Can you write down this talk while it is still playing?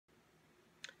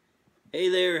Hey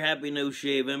there, happy No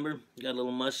Shavember. Got a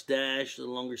little mustache, a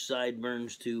little longer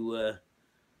sideburns to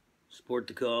support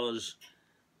the cause.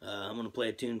 I'm going to play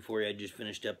a tune for you I just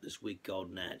finished up this week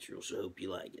called Natural, so hope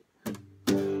you like it.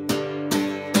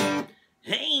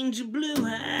 Angel blue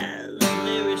eyes,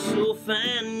 Mary so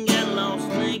fine, got lost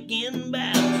thinking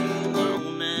about you all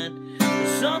night.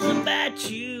 There's something about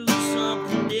you,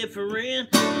 something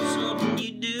different, something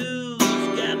you do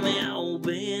has got me all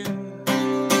bent.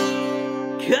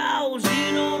 'Cause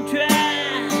you don't try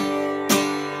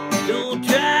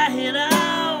it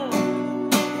all,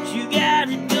 but you got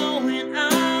it going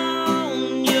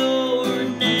on, you're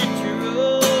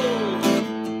natural.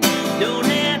 Don't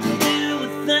have to do a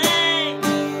thing,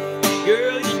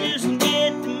 girl, you just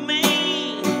get to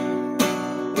me,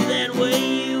 with that way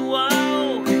you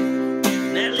walk,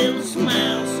 that little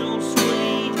smile so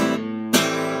sweet.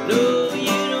 No,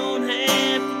 you don't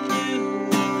have to do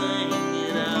a thing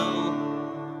at all,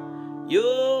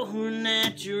 you're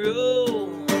natural.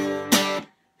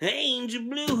 Angel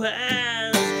blue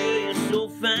eyes, girl, you're so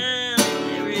fine.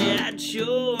 Every-eyed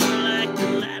sure like the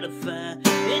light of fire.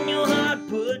 In your heart,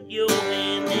 put your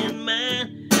hand in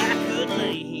mine. I could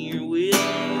lay here with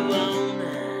you all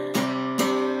night.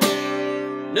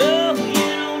 No, you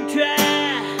don't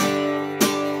try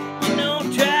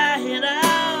it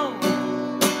all,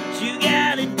 but you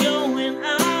got it going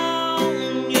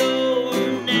on,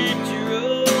 you're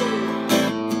natural.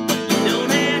 You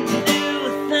don't have to do a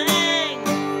thing,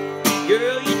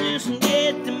 girl, you just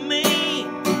get to me,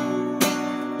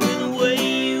 with the way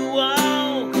you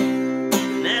walk,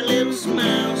 that little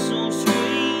smile so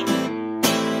sweet.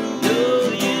 No,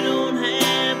 you don't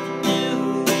have to do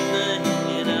a thing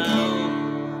at all,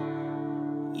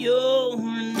 you're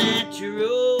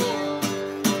natural.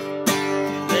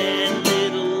 That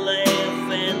little laugh,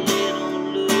 that little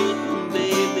look,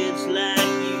 baby, it's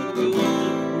like you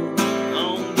wrote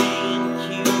on being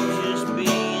cute, just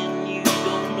being you.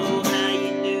 Don't know how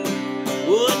you do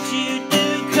what you do,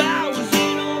 'cause you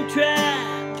don't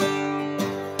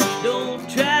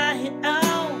try it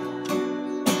all,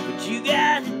 but you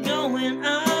got it going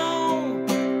on,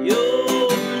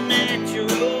 you're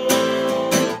natural.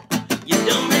 You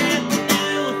don't have to do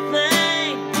a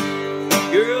thing,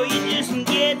 girl, you just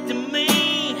get to me,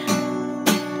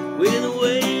 with the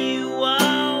way you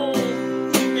walk,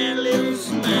 that little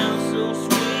smile so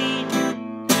sweet.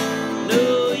 No,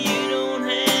 you don't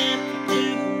have to do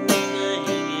a thing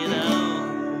at all,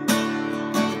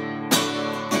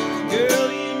 girl,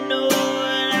 you know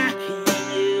what I can't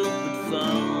help but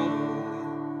fall,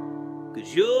 'cause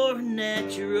you're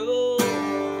natural.